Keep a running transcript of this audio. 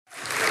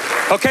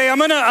Okay, I'm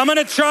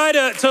gonna try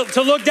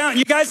to look down.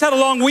 You guys had a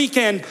long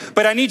weekend,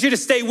 but I need you to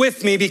stay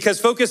with me because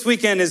Focus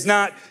Weekend is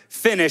not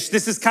finished.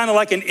 This is kind of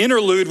like an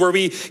interlude where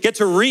we get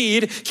to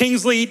read.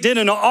 Kingsley did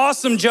an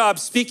awesome job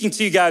speaking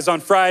to you guys on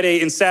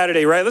Friday and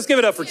Saturday, right? Let's give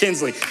it up for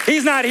Kingsley.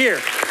 He's not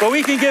here, but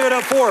we can give it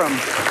up for him.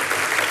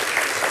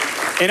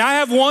 And I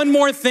have one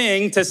more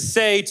thing to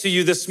say to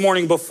you this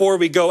morning before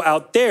we go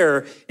out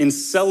there and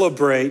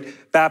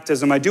celebrate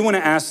baptism. I do want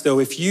to ask, though,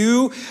 if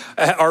you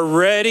are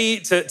ready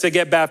to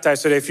get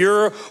baptized today, if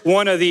you're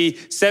one of the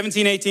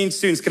 17, 18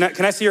 students,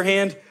 can I see your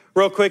hand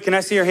real quick? Can I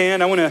see your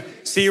hand? I want to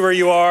see where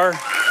you are.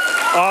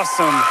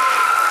 Awesome.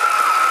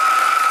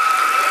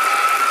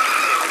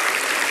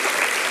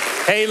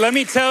 Hey, let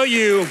me tell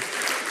you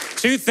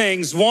two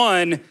things.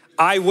 One,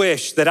 I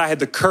wish that I had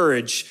the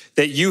courage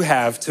that you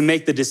have to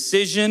make the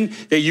decision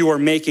that you are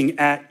making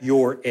at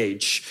your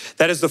age.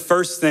 That is the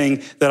first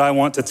thing that I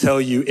want to tell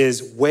you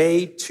is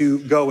way to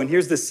go. And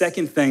here's the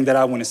second thing that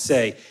I want to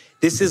say.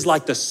 This is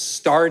like the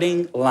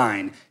starting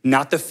line,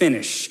 not the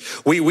finish.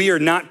 We are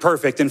not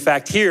perfect. In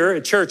fact, here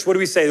at church, what do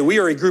we say? That we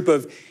are a group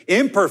of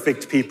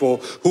imperfect people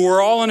who are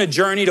all on a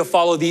journey to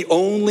follow the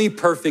only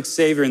perfect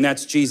Savior, and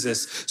that's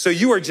Jesus. So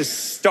you are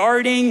just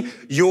starting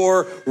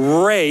your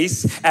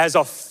race as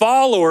a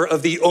follower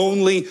of the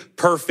only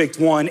perfect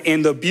one.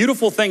 And the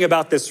beautiful thing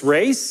about this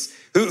race,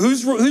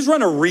 who's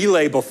run a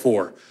relay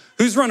before?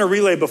 Who's run a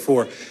relay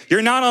before?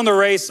 You're not on the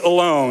race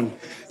alone.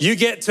 You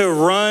get to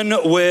run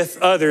with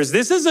others.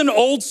 This is an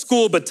old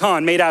school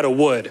baton made out of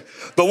wood.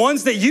 The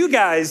ones that you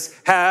guys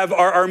have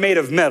are made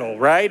of metal,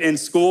 right? In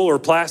school or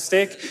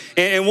plastic.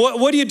 And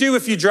what do you do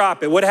if you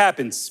drop it? What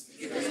happens?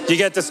 You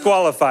get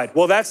disqualified.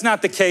 Well, that's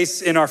not the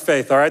case in our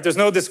faith, all right? There's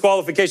no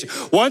disqualification.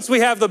 Once we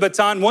have the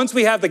baton, once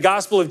we have the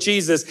gospel of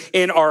Jesus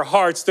in our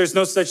hearts, there's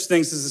no such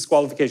things as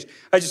disqualification.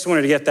 I just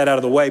wanted to get that out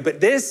of the way.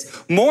 But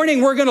this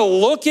morning, we're gonna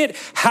look at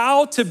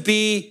how to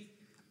be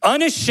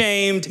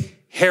unashamed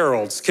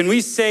heralds. Can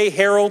we say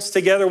heralds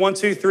together? 1,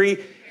 2, 3.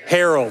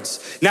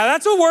 Heralds. Now,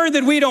 that's a word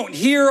that we don't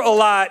hear a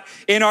lot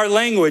in our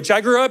language. I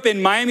grew up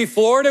in Miami,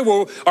 Florida,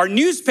 where our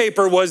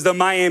newspaper was the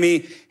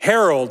Miami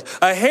Herald.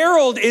 A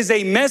herald is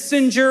a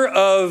messenger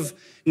of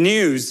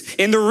news.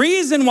 And the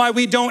reason why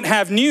we don't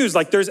have news,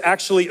 like there's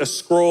actually a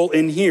scroll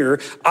in here,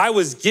 I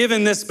was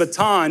given this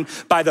baton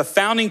by the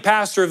founding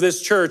pastor of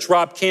this church,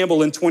 Rob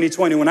Campbell, in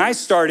 2020. When I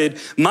started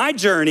my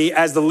journey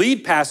as the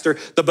lead pastor,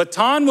 the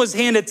baton was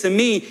handed to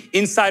me.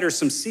 Inside are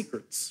some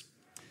secrets.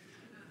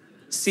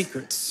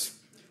 Secrets.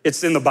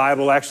 It's in the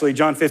Bible, actually,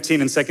 John 15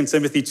 and 2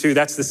 Timothy 2.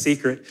 That's the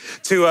secret.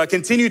 To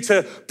continue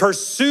to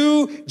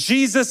pursue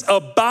Jesus,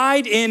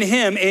 abide in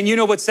him. And you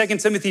know what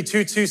 2 Timothy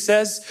 2:2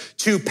 says?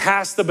 To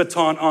pass the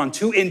baton on,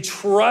 to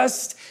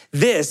entrust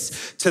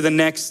this to the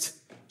next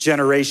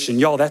generation.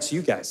 Y'all, that's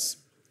you guys.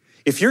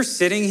 If you're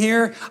sitting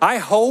here, I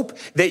hope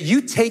that you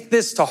take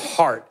this to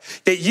heart,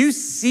 that you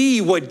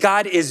see what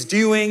God is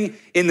doing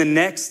in the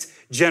next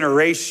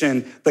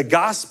generation. The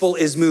gospel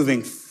is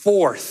moving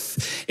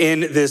forth in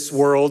this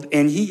world,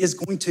 and he is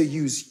going to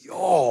use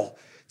y'all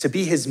to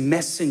be his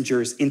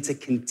messengers and to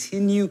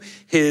continue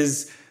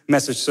his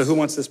message. So who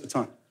wants this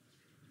baton?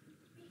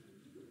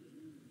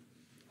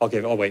 I'll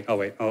wait.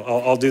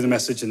 I'll do the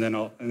message and then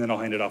I'll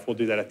hand it off. We'll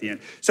do that at the end.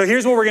 So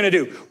here's what we're gonna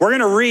do. We're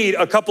gonna read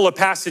a couple of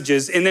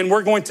passages and then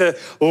we're going to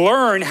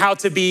learn how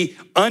to be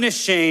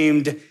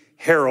unashamed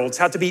heralds,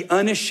 how to be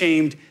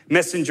unashamed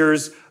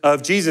messengers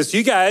of Jesus.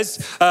 You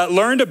guys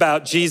learned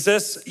about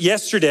Jesus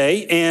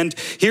yesterday, and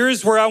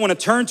here's where I want to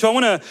turn to. I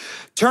want to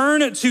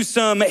turn to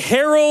some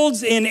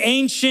heralds in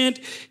ancient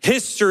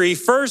history.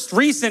 First,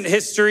 recent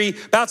history.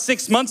 About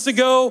 6 months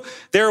ago,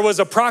 there was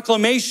a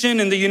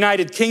proclamation in the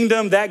United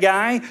Kingdom. That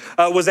guy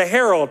was a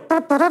herald.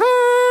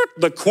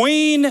 The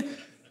Queen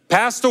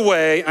passed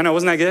away. I know,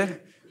 wasn't that good?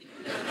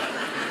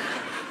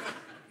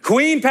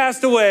 Queen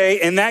passed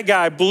away, and that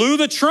guy blew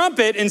the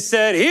trumpet and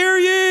said, "Hear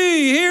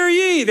ye, hear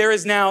ye." There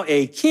is now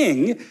a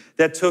king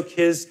that took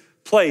his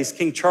place,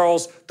 King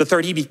Charles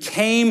III. He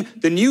became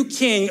the new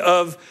king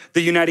of the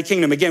United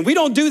Kingdom. Again, we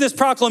don't do this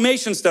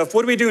proclamation stuff.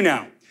 What do we do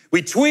now?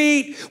 We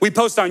tweet, we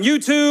post on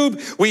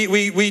YouTube,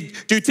 we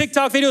do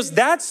TikTok videos.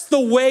 That's the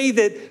way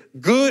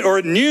that good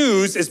or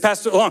news is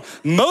passed along.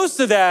 Most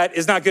of that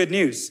is not good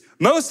news.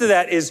 Most of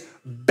that is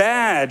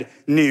bad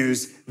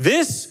news.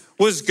 This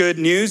was good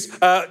news.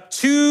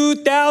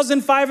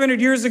 2,500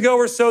 years ago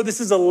or so,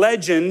 this is a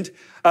legend.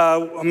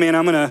 I'm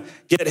gonna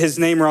get his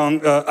name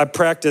wrong. I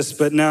practiced,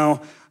 but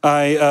now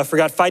I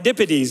forgot.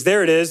 Pheidippides,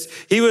 there it is.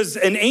 He was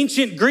an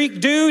ancient Greek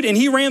dude, and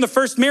he ran the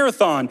first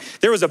marathon.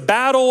 There was a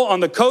battle on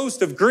the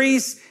coast of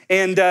Greece,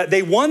 and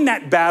they won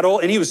that battle,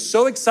 and he was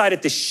so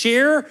excited to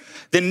share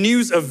the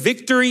news of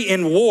victory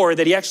in war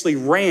that he actually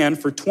ran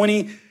for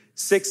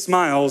 26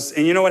 miles.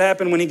 And you know what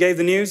happened when he gave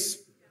the news?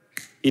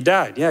 He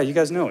died. Yeah, you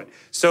guys know it.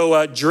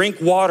 So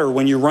drink water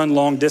when you run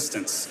long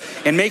distance.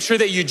 And make sure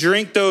that you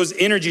drink those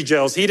energy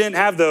gels. He didn't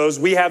have those.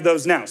 We have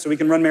those now. So we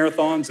can run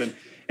marathons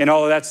and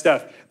all of that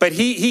stuff. But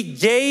he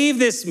gave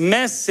this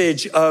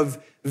message of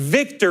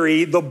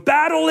victory. The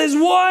battle is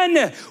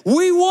won.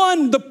 We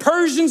won. The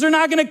Persians are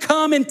not going to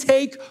come and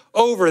take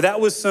over. That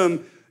was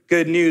some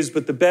good news,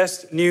 but the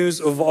best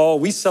news of all,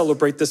 we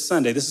celebrate this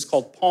Sunday. This is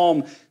called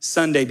Palm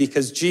Sunday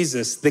because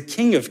Jesus, the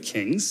King of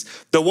Kings,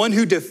 the one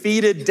who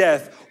defeated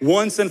death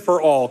once and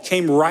for all,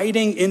 came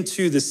riding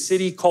into the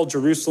city called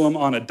Jerusalem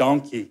on a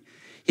donkey.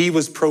 He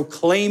was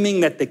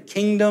proclaiming that the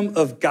kingdom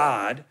of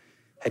God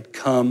had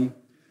come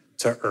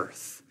to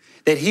earth,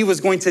 that he was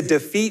going to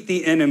defeat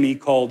the enemy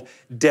called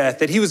death,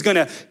 that he was going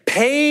to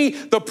pay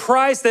the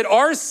price that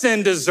our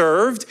sin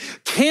deserved,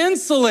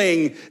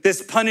 canceling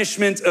this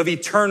punishment of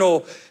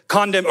eternal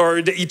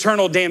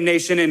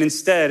damnation and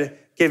instead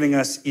giving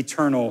us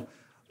eternal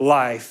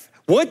life.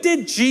 What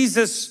did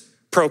Jesus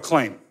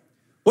proclaim?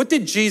 What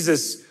did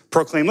Jesus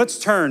proclaim? Let's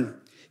turn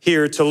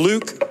here to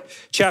Luke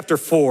chapter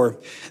 4.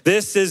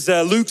 This is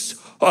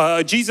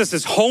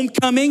Jesus'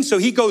 homecoming. So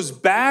he goes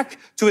back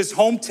to his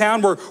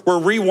hometown. We're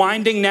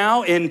rewinding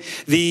now in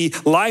the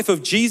life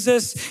of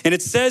Jesus. And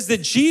it says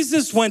that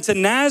Jesus went to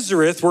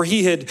Nazareth where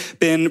he had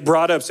been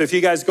brought up. So if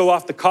you guys go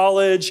off to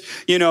college,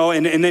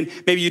 and then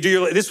maybe you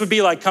do this would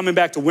be like coming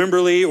back to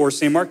Wimberley or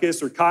St.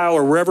 Marcus or Kyle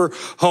or wherever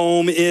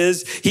home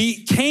is.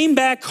 He came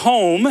back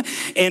home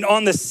and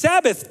on the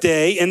Sabbath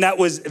day, and that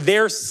was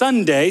their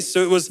Sunday.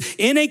 So it was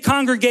in a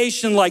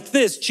congregation like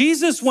this.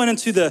 Jesus went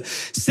into the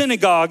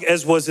synagogue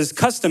as was his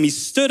custom. He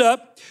stood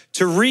up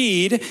to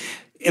read,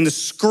 and the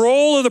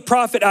scroll of the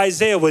prophet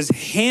Isaiah was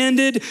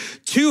handed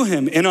to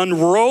him. And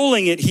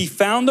unrolling it, he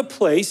found the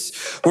place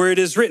where it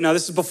is written. Now,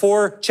 this is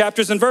before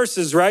chapters and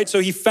verses, right? So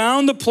he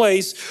found the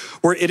place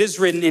where it is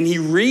written, and he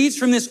reads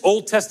from this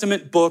Old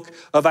Testament book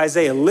of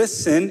Isaiah.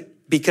 Listen,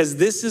 because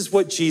this is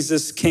what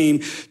Jesus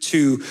came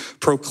to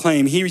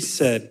proclaim. He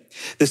said,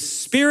 "The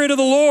Spirit of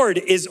the Lord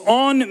is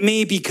on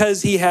me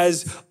because he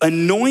has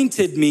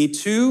anointed me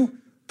to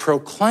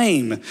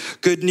proclaim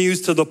good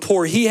news to the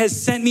poor. He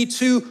has sent me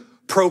to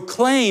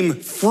proclaim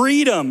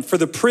freedom for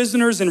the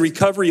prisoners and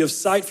recovery of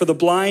sight for the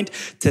blind,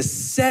 to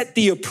set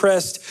the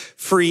oppressed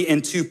free,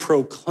 and to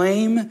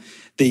proclaim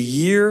the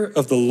year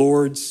of the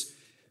Lord's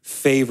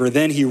favor."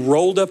 Then he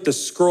rolled up the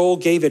scroll,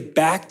 gave it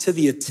back to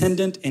the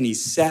attendant, and he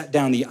sat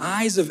down. The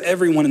eyes of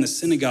everyone in the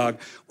synagogue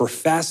were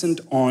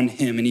fastened on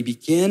him, and he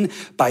began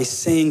by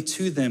saying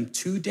to them,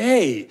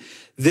 "Today,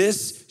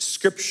 this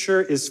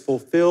scripture is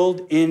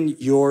fulfilled in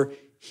your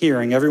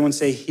hearing." Everyone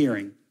say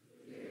hearing.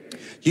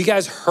 You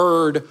guys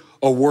heard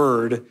a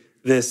word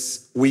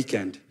this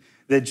weekend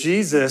that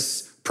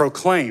Jesus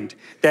proclaimed,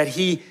 that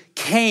he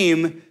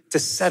came to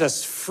set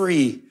us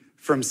free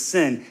from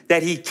sin,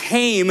 that he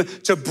came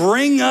to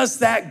bring us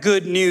that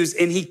good news,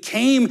 and he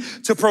came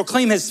to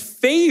proclaim his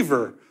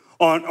favor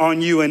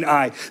on you and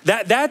I.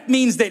 That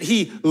means that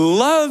he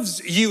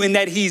loves you and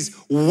that he's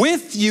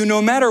with you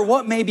no matter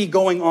what may be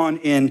going on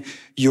in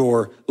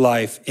your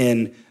life,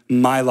 in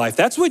my life.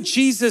 That's what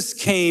Jesus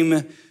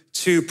came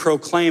to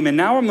proclaim. And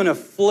now I'm going to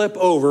flip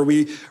over.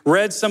 We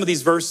read some of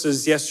these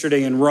verses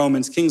yesterday in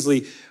Romans.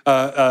 Kingsley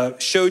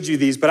showed you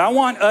these, but I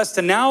want us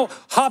to now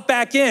hop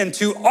back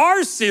into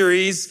our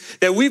series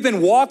that we've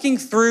been walking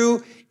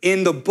through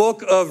in the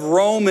book of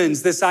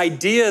Romans, this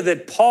idea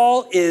that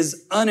Paul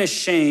is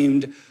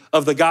unashamed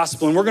of the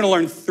gospel. And we're going to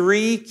learn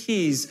 3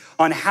 keys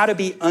on how to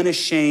be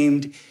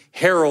unashamed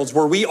heralds.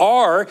 Where we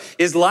are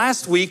is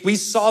last week, we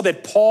saw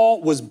that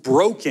Paul was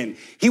broken.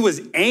 He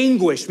was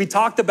anguished. We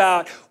talked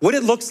about what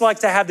it looks like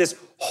to have this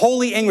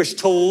holy anguish,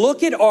 to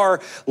look at our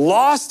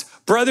lost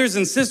brothers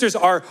and sisters,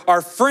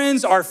 our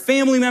friends, our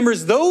family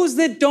members, those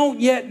that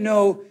don't yet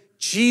know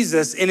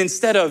Jesus, and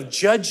instead of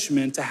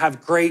judgment, to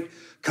have great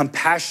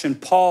compassion.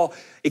 Paul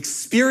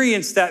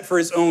experienced that for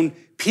his own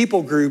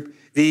people group,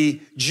 the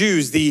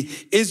Jews, the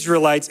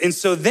Israelites. And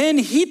so then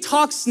he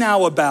talks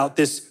now about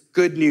this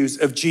good news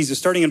of Jesus,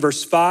 starting in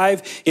verse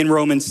 5 in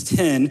Romans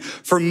 10.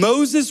 "For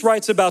Moses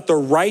writes about the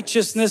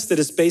righteousness that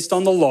is based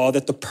on the law,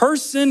 that the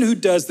person who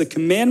does the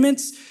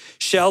commandments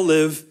shall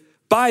live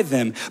by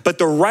them. But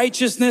the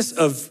righteousness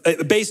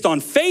based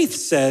on faith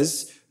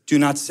says, do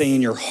not say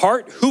in your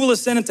heart, who will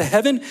ascend into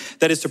heaven,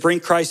 that is to bring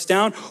Christ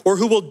down, or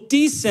who will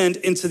descend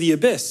into the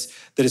abyss,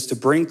 that is to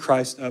bring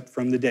Christ up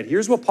from the dead."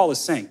 Here's what Paul is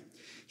saying.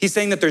 He's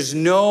saying that there's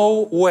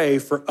no way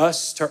for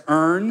us to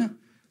earn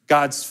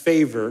God's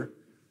favor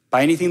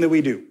by anything that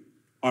we do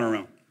on our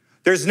own.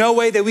 There's no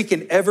way that we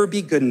can ever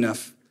be good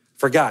enough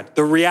for God.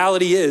 The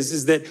reality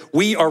is that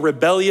we are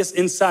rebellious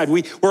inside.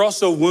 We're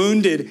also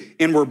wounded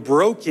and we're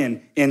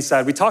broken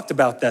inside. We talked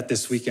about that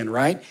this weekend,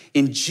 right?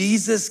 And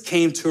Jesus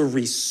came to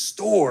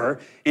restore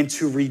and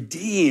to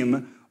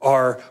redeem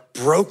our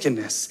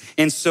brokenness.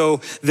 And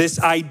so this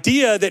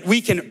idea that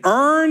we can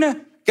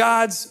earn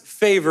God's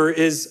favor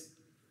is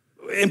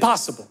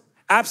impossible,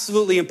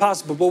 absolutely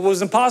impossible. But what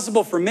was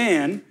impossible for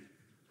man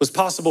was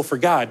possible for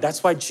God.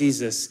 That's why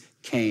Jesus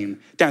came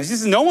down. He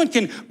says no one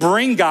can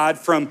bring God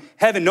from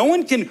heaven. No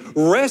one can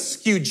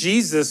rescue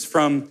Jesus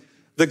from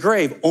the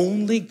grave.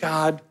 Only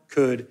God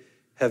could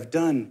have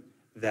done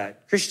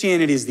that.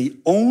 Christianity is the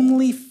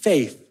only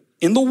faith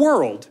in the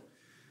world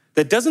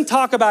that doesn't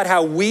talk about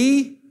how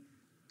we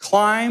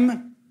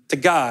climb to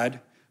God,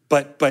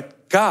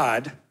 but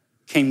God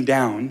came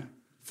down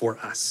for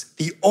us.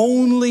 The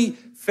only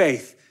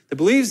faith that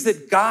believes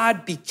that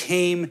God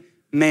became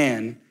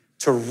man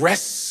to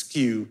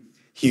rescue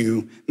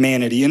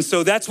humanity. And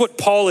so that's what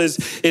Paul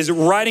is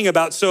writing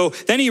about. So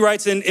then he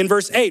writes in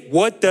verse 8,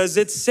 what does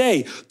it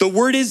say? The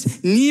word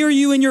is near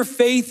you in your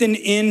faith and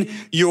in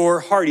your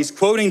heart. He's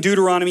quoting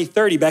Deuteronomy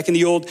 30 back in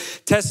the Old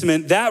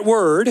Testament. That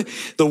word,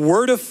 the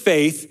word of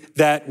faith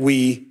that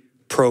we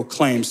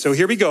proclaim. So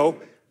here we go.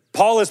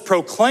 Paul is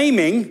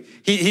proclaiming,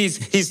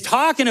 he's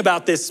talking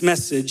about this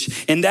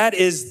message, and that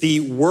is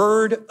the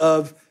word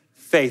of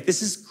faith.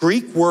 This is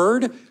Greek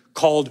word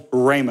called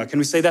rhema. Can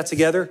we say that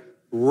together?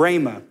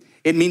 Rhema.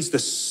 It means the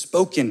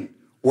spoken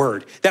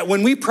word. That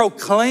when we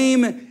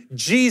proclaim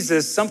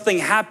Jesus, something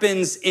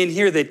happens in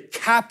here that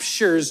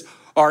captures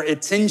our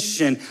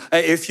attention.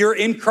 If you're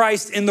in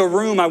Christ in the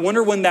room, I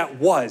wonder when that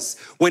was.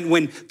 When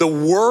the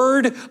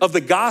word of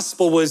the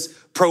gospel was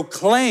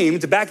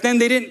proclaimed. Back then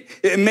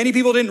many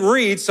people didn't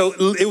read, so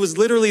it was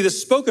literally the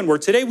spoken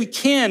word. Today we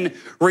can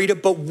read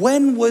it, but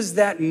when was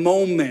that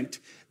moment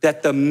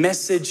that the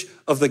message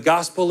of the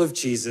gospel of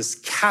Jesus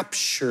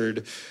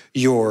captured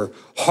your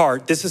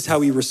heart? This is how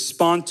we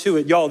respond to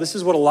it. Y'all, this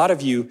is what a lot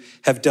of you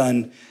have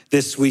done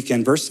this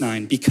weekend. Verse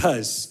 9,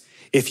 because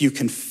if you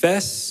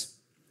confess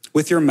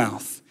with your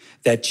mouth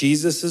that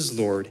Jesus is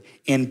Lord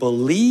and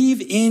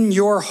believe in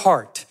your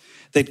heart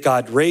that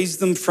God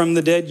raised them from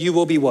the dead, you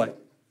will be what?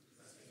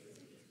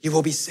 You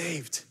will be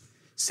saved.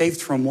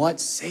 Saved from what?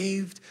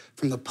 Saved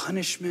from the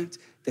punishment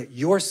that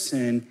your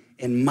sin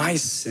and my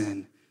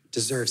sin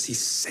deserves. He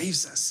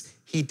saves us.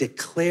 He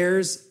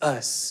declares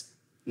us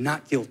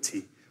not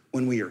guilty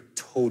when we are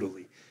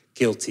totally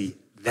guilty.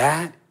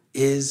 That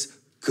is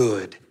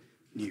good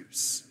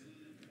news.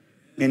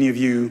 Many of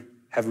you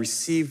have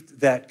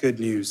received that good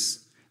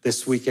news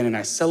this weekend, and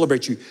I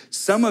celebrate you.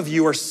 Some of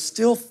you are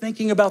still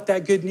thinking about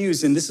that good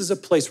news, and this is a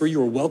place where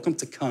you are welcome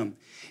to come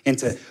and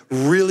to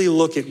really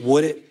look at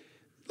what it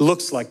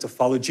looks like to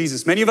follow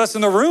Jesus. Many of us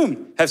in the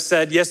room have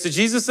said yes to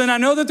Jesus, and I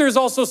know that there's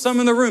also some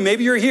in the room.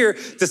 Maybe you're here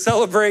to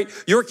celebrate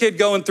your kid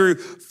going through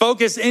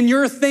Focus, and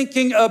you're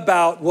thinking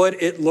about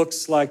what it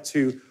looks like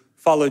to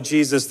follow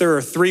Jesus. There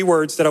are 3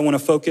 words that I want to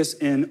focus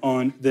in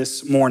on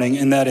this morning,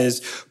 and that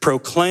is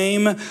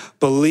proclaim,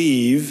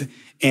 believe,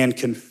 and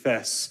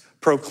confess.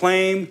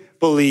 Proclaim,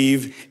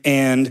 believe,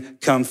 and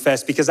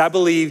confess, because I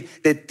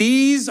believe that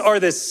these are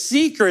the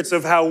secrets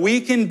of how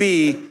we can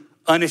be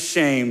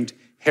unashamed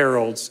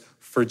heralds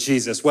for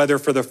Jesus, whether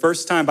for the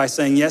first time by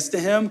saying yes to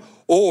him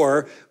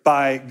or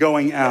by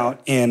going out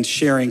and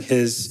sharing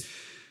his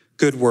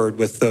good word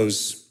with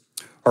those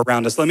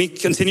around us. Let me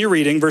continue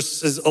reading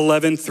verses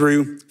 11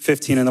 through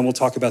 15, and then we'll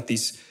talk about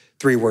these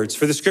 3 words.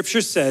 For the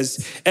scripture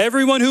says,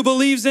 everyone who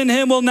believes in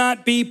him will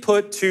not be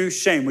put to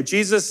shame.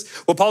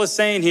 What Paul is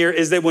saying here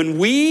is that when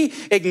we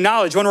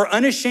acknowledge, when we're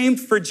unashamed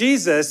for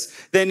Jesus,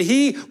 then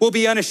he will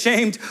be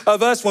unashamed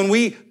of us when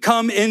we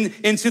come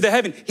into the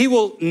heaven. We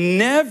will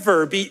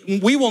never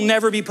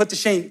be put to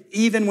shame,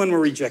 even when we're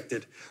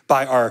rejected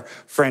by our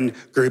friend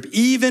group,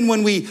 even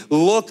when we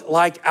look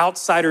like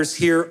outsiders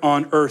here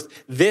on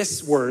earth.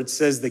 This word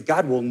says that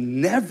God will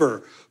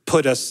never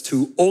put us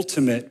to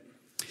ultimate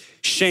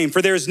shame.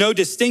 For there is no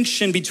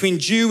distinction between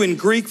Jew and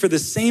Greek, for the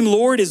same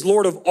Lord is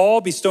Lord of all,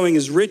 bestowing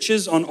his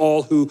riches on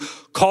all who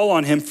call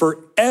on him. For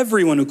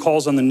everyone who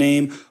calls on the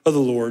name of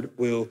the Lord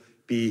will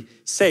be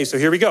saved. So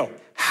here we go.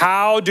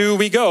 How do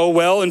we go?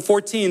 Well, in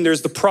 14,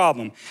 there's the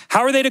problem.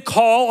 How are they to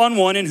call on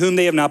one in whom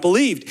they have not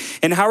believed?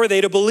 And how are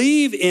they to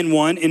believe in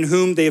one in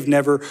whom they have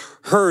never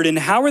heard? And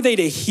how are they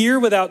to hear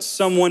without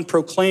someone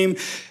to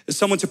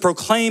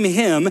proclaim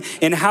him?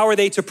 And how are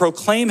they to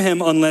proclaim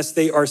him unless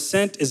they are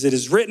sent? As it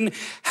is written,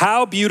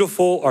 how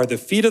beautiful are the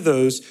feet of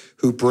those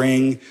who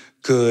bring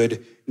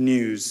good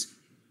news.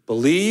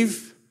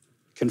 Believe,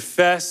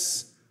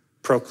 confess,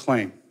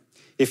 proclaim.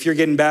 If you're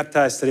getting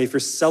baptized today, if you're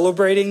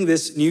celebrating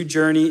this new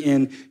journey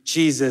in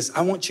Jesus,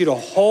 I want you to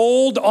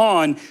hold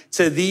on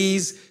to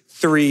these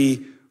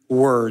 3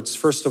 words.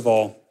 First of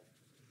all,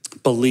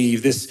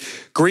 believe.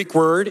 This Greek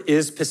word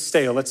is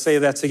pisteo. Let's say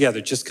that together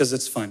just because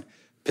it's fun.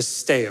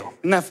 Pisteo.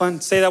 Isn't that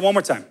fun? Say that one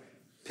more time.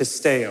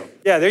 Pisteo.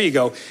 Yeah, there you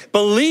go.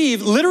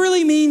 Believe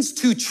literally means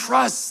to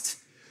trust,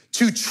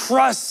 to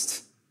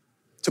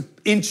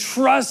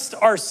entrust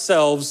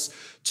ourselves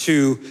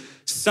to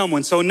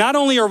someone. So not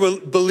only are we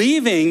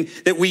believing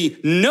that we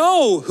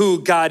know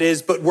who God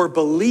is, but we're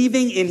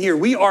believing in here.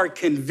 We are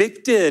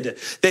convicted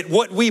that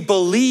what we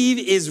believe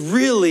is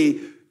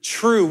really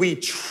true. We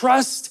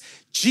trust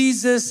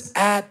Jesus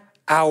at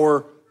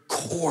our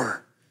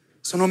core.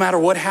 So no matter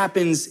what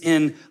happens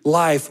in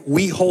life,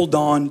 we hold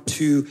on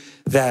to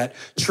that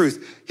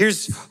truth.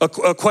 Here's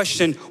a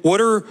question.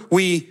 What are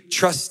we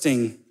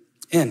trusting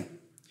in?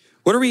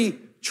 What are we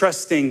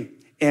trusting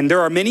in?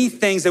 There are many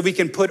things that we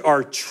can put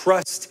our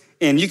trust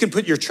in. You can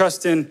put your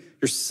trust in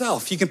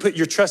yourself. You can put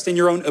your trust in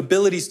your own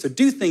abilities to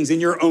do things, in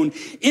your own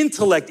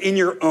intellect, in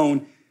your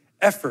own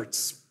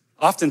efforts.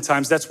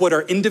 Oftentimes, that's what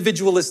our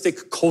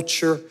individualistic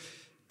culture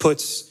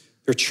puts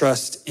their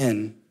trust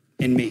in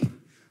me.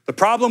 The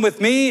problem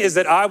with me is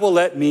that I will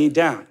let me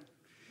down.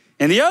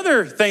 And the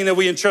other thing that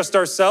we entrust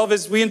ourselves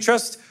is we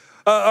entrust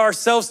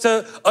ourselves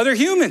to other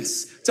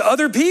humans, to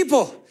other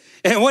people.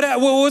 And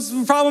what's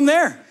the problem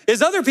there?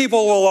 Is other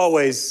people will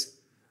always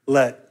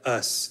let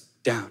us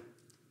down.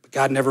 But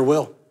God never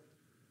will.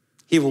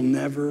 He will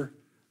never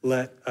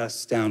let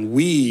us down.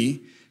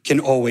 We can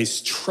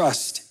always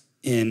trust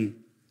in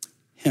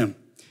him.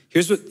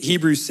 Here's what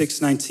Hebrews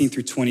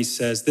 6:19-20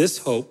 says. This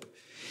hope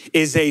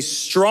is a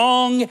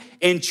strong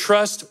and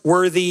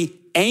trustworthy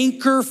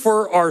anchor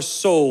for our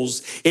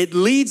souls. It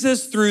leads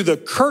us through the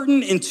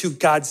curtain into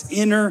God's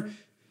inner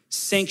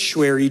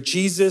sanctuary.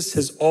 Jesus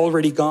has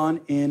already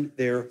gone in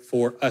there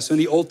for us. In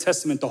the Old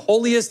Testament, the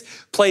holiest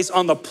place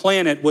on the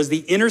planet was the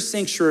inner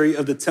sanctuary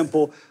of the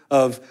temple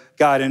of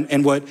God.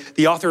 And what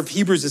the author of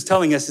Hebrews is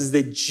telling us is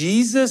that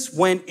Jesus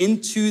went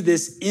into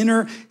this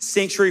inner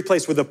sanctuary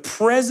place where the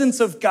presence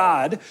of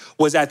God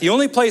was at, the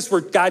only place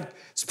where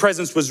God's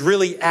presence was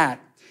really at.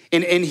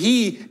 And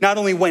he not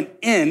only went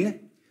in,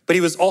 but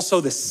he was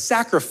also the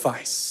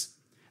sacrifice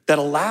that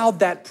allowed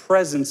that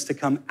presence to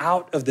come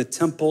out of the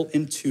temple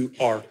into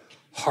our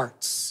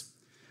hearts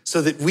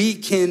so that we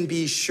can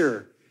be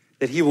sure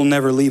that he will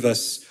never leave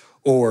us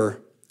or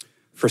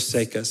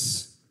forsake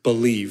us.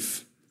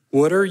 Believe.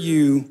 What are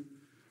you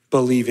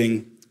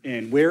believing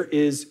in? Where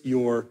is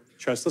your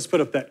trust? Let's put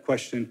up that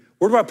question.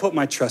 Where do I put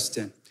my trust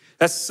in?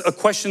 That's a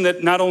question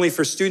that not only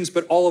for students,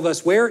 but all of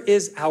us. Where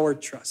is our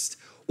trust?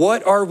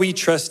 What are we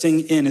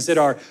trusting in? Is it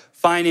our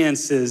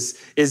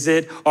finances? Is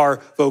it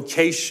our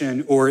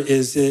vocation? Or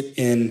is it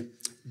in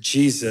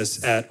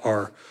Jesus at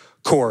our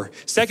core?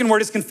 Second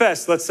word is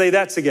confess. Let's say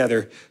that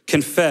together.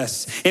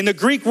 Confess. And the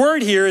Greek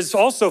word here is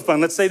also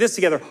fun. Let's say this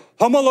together.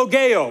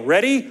 Homologeo.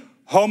 Ready?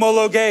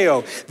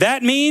 Homologeo.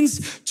 That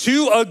means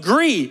to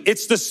agree.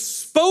 It's the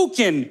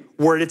spoken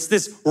word. It's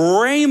this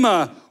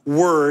rhema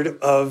word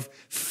of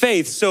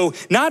faith. So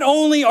not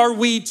only are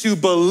we to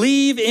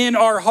believe in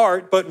our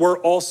heart, but we're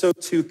also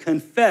to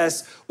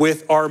confess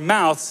with our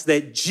mouths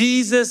that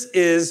Jesus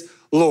is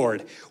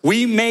Lord.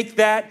 We make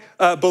that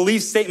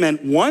belief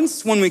statement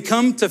once when we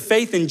come to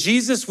faith in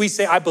Jesus. We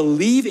say, I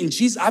believe in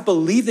Jesus. I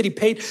believe that he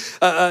paid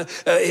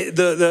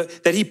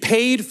that he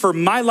paid for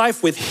my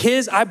life with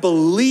his. I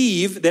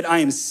believe that I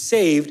am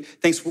saved.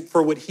 Thanks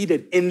for what he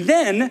did. And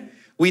then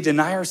we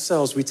deny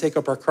ourselves. We take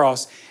up our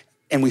cross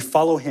and we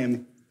follow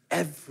him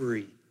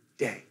every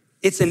day.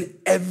 It's an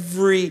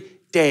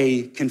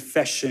everyday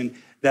confession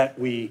that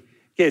we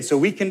get. So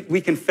we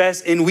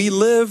confess and we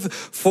live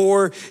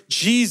for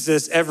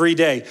Jesus every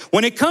day.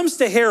 When it comes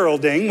to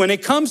heralding, when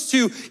it comes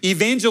to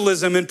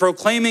evangelism and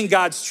proclaiming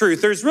God's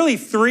truth, there's really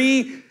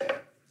three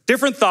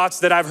different thoughts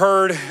that I've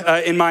heard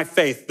in my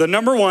faith. The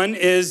number one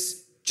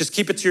is just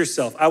keep it to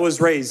yourself. I was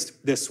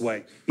raised this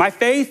way. My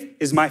faith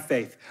is my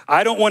faith.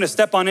 I don't want to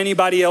step on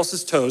anybody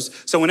else's toes.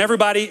 So when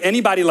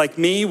anybody like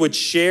me would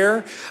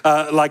share,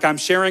 like I'm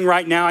sharing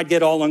right now, I'd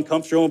get all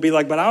uncomfortable and be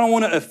like, but I don't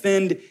want to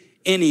offend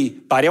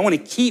anybody. I want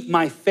to keep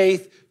my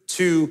faith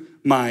to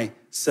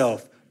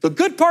myself. The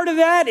good part of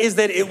that is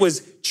that it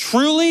was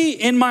truly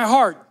in my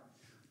heart.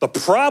 The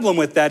problem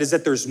with that is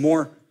that there's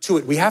more to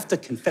it. We have to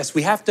confess.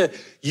 We have to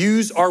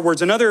use our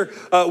words. Another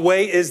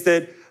way is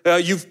that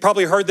you've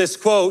probably heard this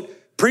quote,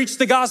 preach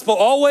the gospel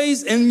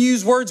always and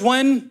use words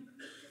when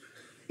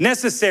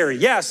necessary.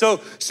 Yeah, so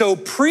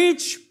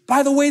preach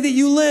by the way that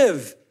you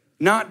live,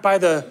 not by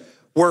the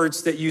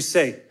words that you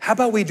say. How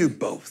about we do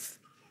both?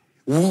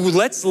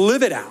 Let's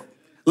live it out.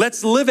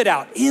 Let's live it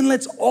out. And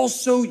let's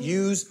also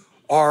use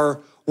our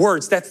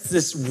words. That's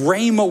this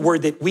rhema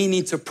word that we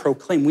need to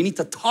proclaim. We need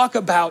to talk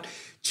about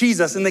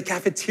Jesus. In the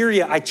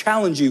cafeteria, I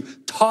challenge you,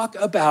 talk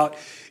about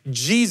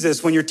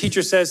Jesus. When your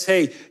teacher says,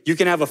 hey, you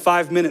can have a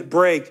 5-minute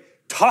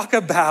break, talk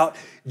about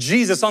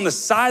Jesus. On the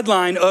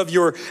sideline of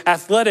your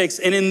athletics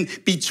and in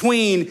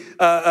between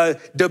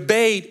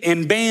debate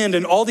and band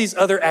and all these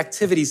other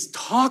activities,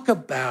 talk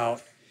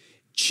about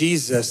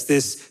Jesus,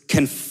 this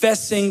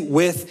confessing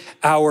with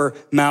our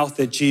mouth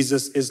that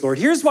Jesus is Lord.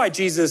 Here's why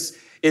Jesus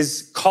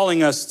is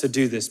calling us to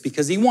do this,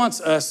 because he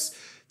wants us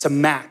to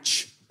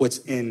match what's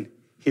in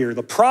here.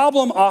 The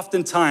problem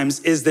oftentimes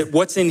is that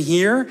what's in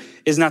here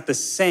is not the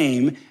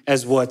same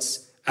as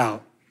what's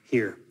out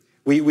here.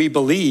 We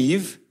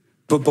believe,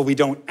 but we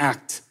don't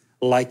act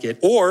like it.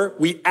 Or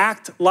we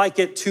act like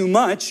it too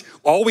much.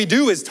 All we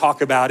do is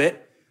talk about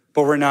it,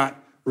 but we're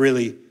not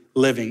really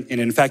living in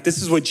it. In fact,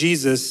 this is what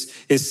Jesus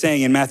is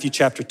saying in Matthew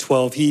chapter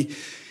 12. He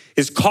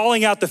is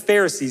calling out the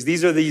Pharisees.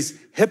 These are these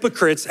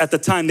hypocrites at the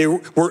time. They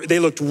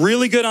looked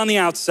really good on the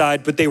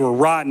outside, but they were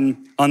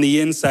rotten on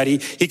the inside.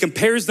 He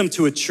compares them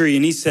to a tree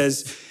and he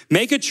says,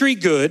 make a tree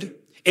good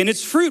and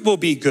its fruit will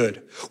be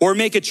good, or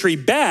make a tree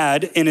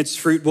bad and its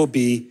fruit will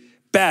be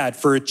bad.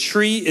 For a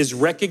tree is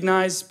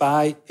recognized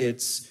by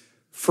its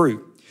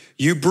fruit.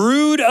 You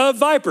brood of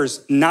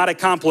vipers, not a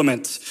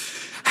compliment.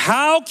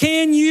 How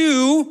can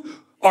you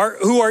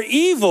who are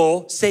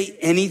evil say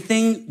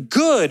anything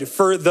good?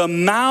 For the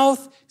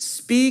mouth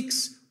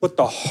speaks what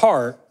the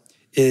heart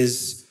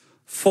is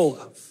full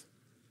of.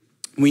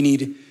 We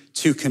need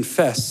to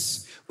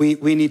confess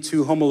We need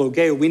to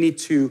homologeo. We need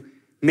to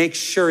make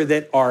sure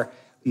that our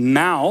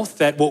mouth,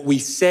 that what we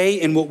say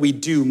and what we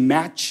do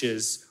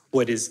matches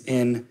what is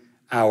in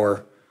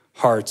our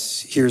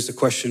hearts. Here's a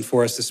question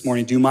for us this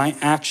morning. Do my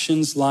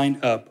actions line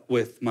up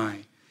with my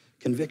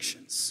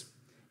convictions?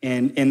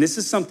 And this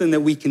is something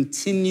that we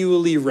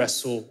continually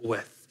wrestle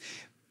with.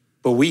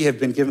 But we have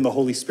been given the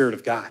Holy Spirit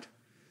of God,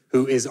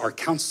 who is our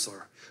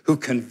counselor, who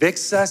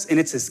convicts us, and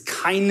it's his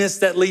kindness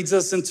that leads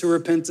us into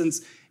repentance.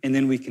 And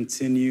then we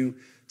continue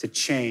to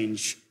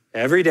change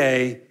every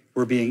day.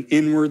 We're being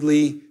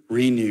inwardly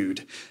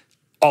renewed.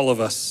 All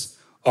of us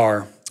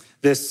are.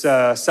 This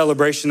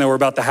celebration that we're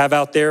about to have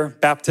out there,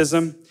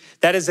 baptism,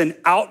 that is an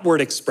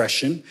outward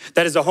expression.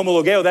 That is a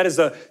homologeo. That is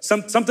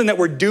something that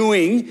we're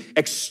doing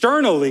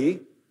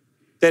externally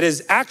that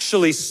is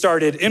actually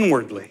started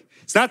inwardly.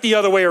 It's not the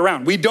other way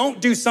around. We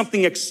don't do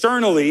something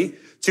externally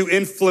to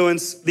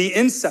influence the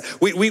inside.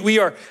 We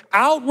are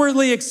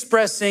outwardly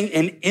expressing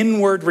an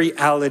inward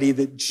reality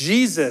that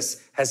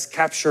Jesus has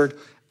captured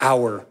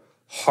our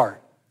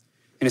heart.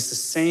 And it's the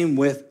same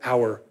with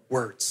our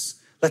words.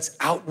 Let's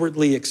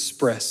outwardly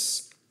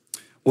express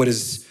what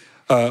is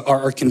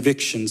our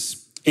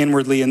convictions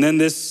inwardly. And then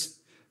this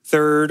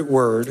third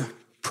word,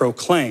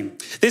 proclaim.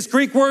 This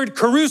Greek word,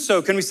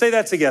 caruso, can we say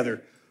that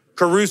together?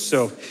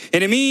 Caruso.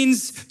 And it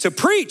means to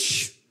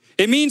preach.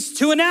 It means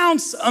to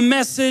announce a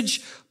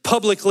message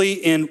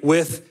publicly and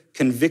with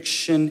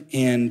conviction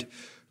and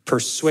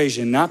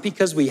persuasion. Not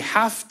because we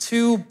have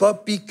to,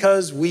 but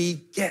because we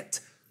get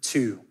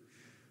to.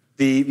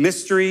 The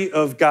mystery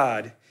of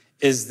God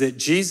is that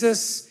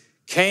Jesus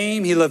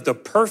came, he lived a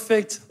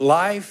perfect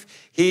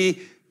life.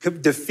 He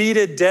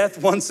defeated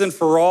death once and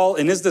for all.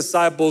 And his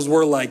disciples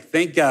were like,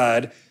 thank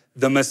God,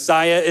 the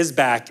Messiah is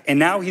back. And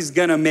now he's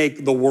gonna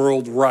make the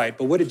world right.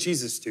 But what did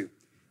Jesus do?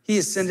 He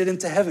ascended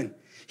into heaven.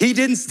 He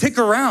didn't stick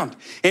around.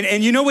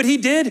 And you know what he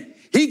did?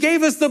 He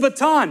gave us the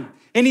baton.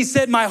 And he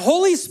said, my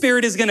Holy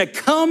Spirit is gonna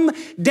come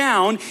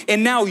down,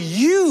 and now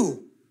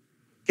you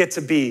get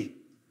to be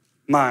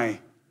my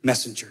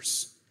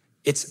messengers.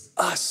 It's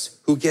us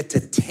who get to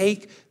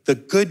take the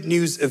good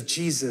news of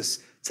Jesus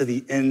to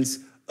the ends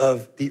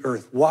of the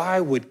earth. Why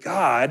would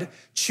God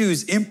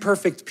choose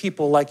imperfect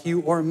people like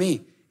you or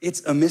me?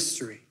 It's a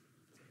mystery,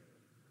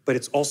 but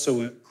it's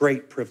also a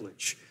great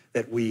privilege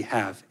that we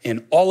have.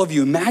 And all of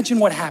you, imagine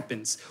what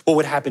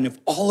would happen if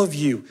all of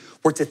you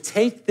were to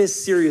take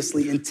this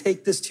seriously and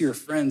take this to your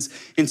friends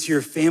and to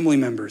your family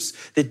members,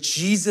 that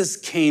Jesus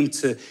came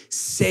to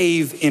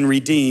save and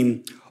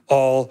redeem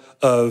all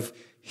of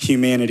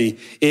humanity.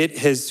 It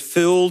has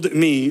filled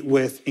me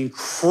with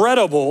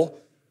incredible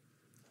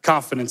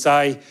confidence.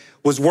 I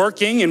was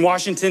working in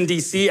Washington,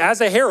 D.C. as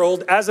a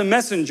herald, as a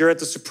messenger at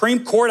the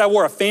Supreme Court. I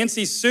wore a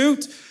fancy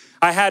suit.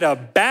 I had a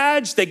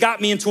badge. They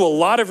got me into a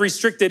lot of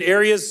restricted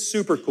areas.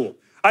 Super cool.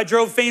 I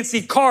drove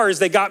fancy cars.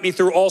 They got me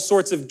through all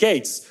sorts of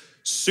gates.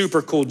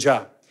 Super cool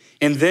job.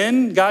 And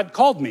then God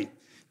called me.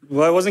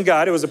 Well, it wasn't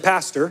God. It was a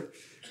pastor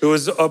who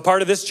was a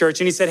part of this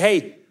church. And he said,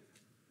 hey,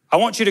 I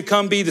want you to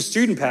come be the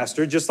student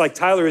pastor, just like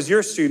Tyler is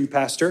your student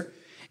pastor.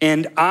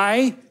 And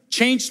I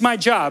changed my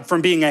job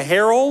from being a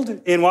herald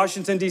in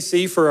Washington,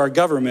 D.C. for our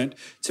government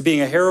to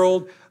being a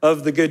herald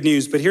of the good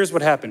news. But here's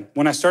what happened.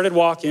 When I started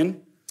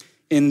walking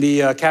in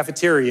the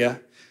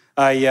cafeteria,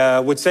 I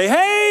would say,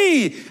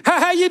 hey,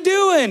 how you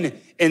doing?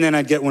 And then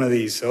I'd get one of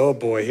these. Oh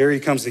boy, here he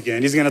comes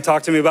again. He's gonna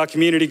talk to me about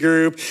community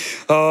group.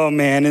 Oh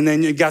man, and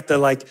then you got the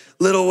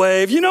little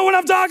wave. You know what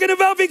I'm talking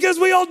about because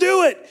we all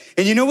do it.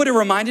 And you know what it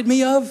reminded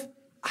me of?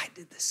 I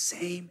did the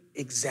same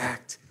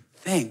exact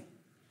thing.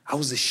 I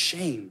was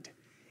ashamed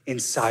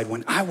inside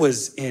when I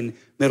was in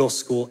middle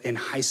school and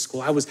high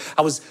school. I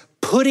was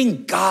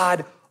putting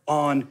God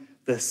on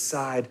the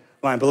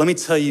sideline. But let me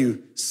tell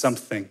you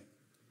something.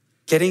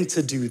 Getting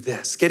to do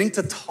this, getting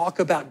to talk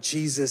about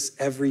Jesus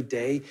every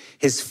day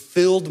has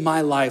filled my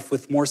life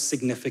with more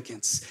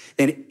significance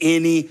than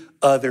any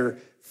other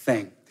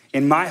thing.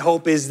 And my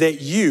hope is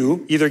that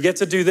you either get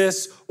to do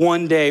this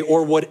one day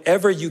or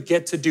whatever you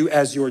get to do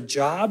as your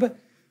job,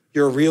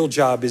 your real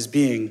job is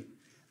being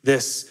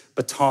this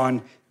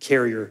baton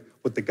carrier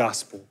with the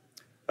gospel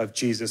of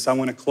Jesus. I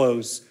want to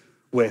close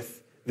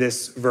with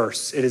this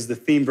verse. It is the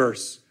theme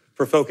verse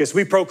for Focus.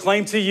 We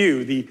proclaim to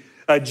you,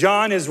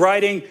 John is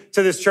writing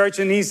to this church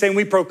and he's saying,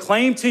 we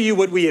proclaim to you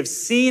what we have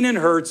seen and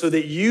heard so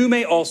that you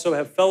may also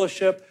have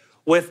fellowship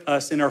with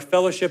us. And our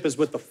fellowship is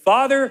with the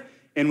Father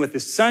and with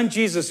his Son,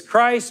 Jesus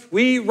Christ.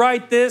 We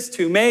write this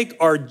to make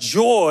our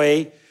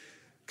joy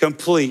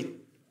complete.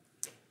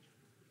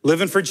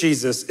 Living for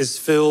Jesus is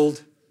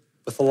filled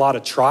with a lot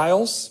of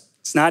trials.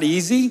 It's not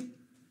easy.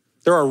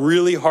 There are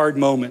really hard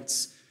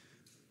moments,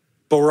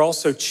 but we're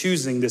also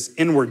choosing this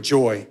inward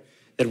joy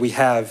that we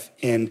have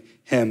in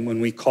him when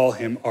we call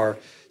him our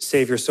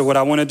Savior. So what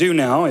I want to do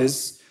now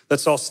is,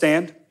 let's all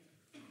stand.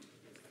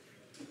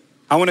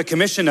 I want to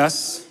commission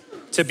us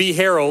to be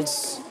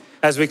heralds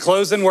as we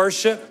close in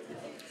worship.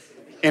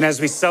 And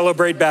as we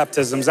celebrate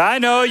baptisms, I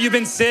know you've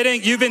been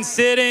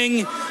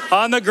sitting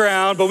on the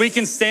ground, but we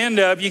can stand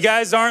up. You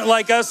guys aren't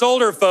like us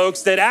older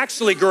folks that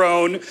actually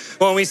groan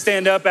when we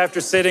stand up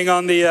after sitting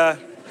on the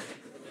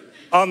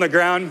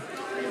ground.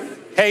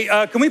 Hey,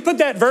 can we put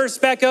that verse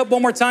back up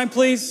one more time,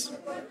 please?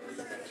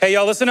 Hey,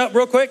 y'all, listen up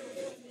real quick.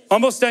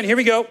 Almost done. Here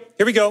we go.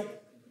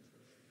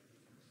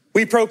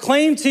 We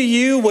proclaim to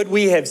you what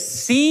we have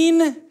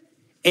seen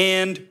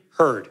and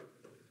heard.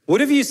 What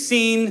have you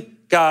seen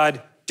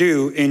God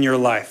do in your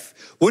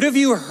life? What have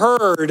you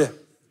heard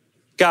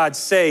God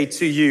say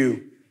to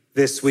you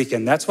this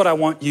weekend? That's what I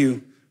want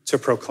you to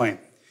proclaim.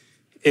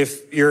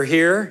 If you're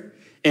here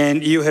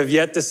and you have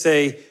yet to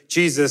say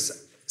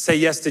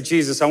yes to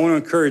Jesus, I want to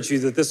encourage you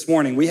that this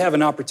morning we have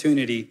an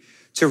opportunity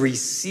to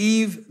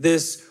receive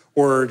this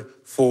word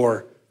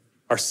for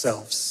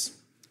ourselves.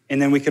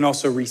 And then we can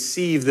also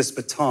receive this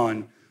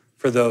baton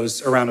for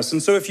those around us.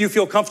 And so if you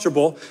feel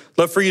comfortable, I'd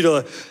love for you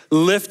to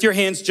lift your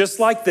hands just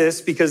like this,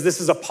 because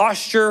this is a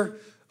posture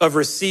of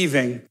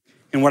receiving.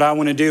 And what I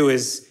want to do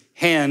is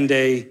hand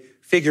a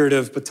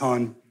figurative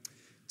baton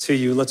to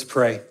you. Let's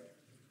pray.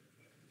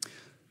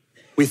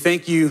 We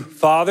thank you,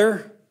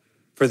 Father,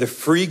 for the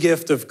free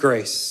gift of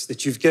grace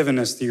that you've given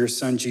us through your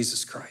Son,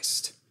 Jesus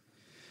Christ.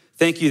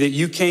 Thank you that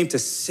you came to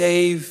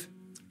save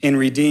and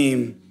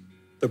redeem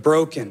the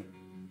broken,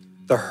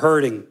 the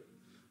hurting,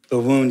 the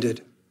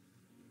wounded.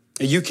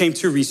 That you came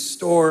to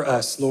restore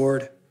us,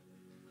 Lord.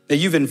 That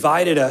you've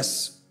invited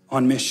us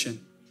on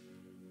mission.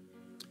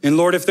 And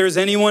Lord, if there's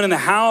anyone in the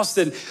house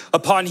that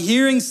upon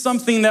hearing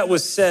something that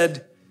was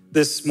said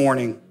this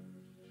morning,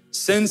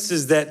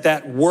 senses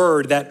that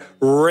word, that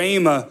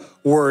rhema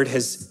word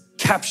has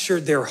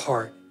captured their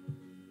heart.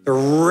 They're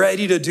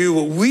ready to do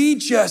what we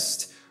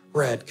just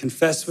read,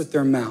 confess with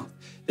their mouth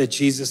that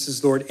Jesus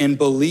is Lord, and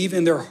believe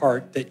in their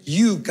heart that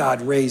you,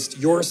 God, raised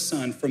your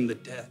Son from the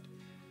dead.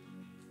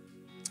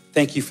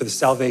 Thank you for the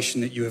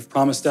salvation that you have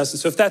promised us. And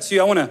so if that's you,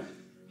 I want to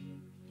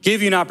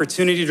give you an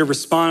opportunity to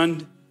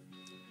respond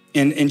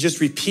and just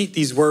repeat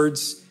these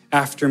words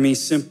after me.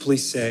 Simply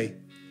say,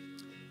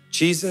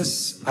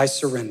 Jesus, I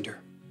surrender.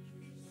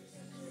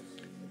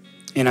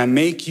 And I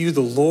make you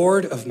the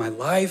Lord of my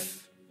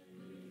life.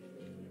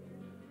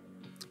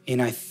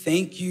 And I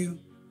thank you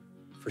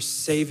for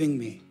saving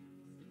me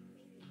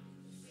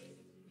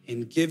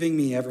and giving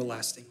me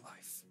everlasting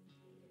life.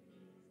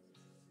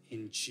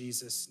 In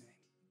Jesus' name.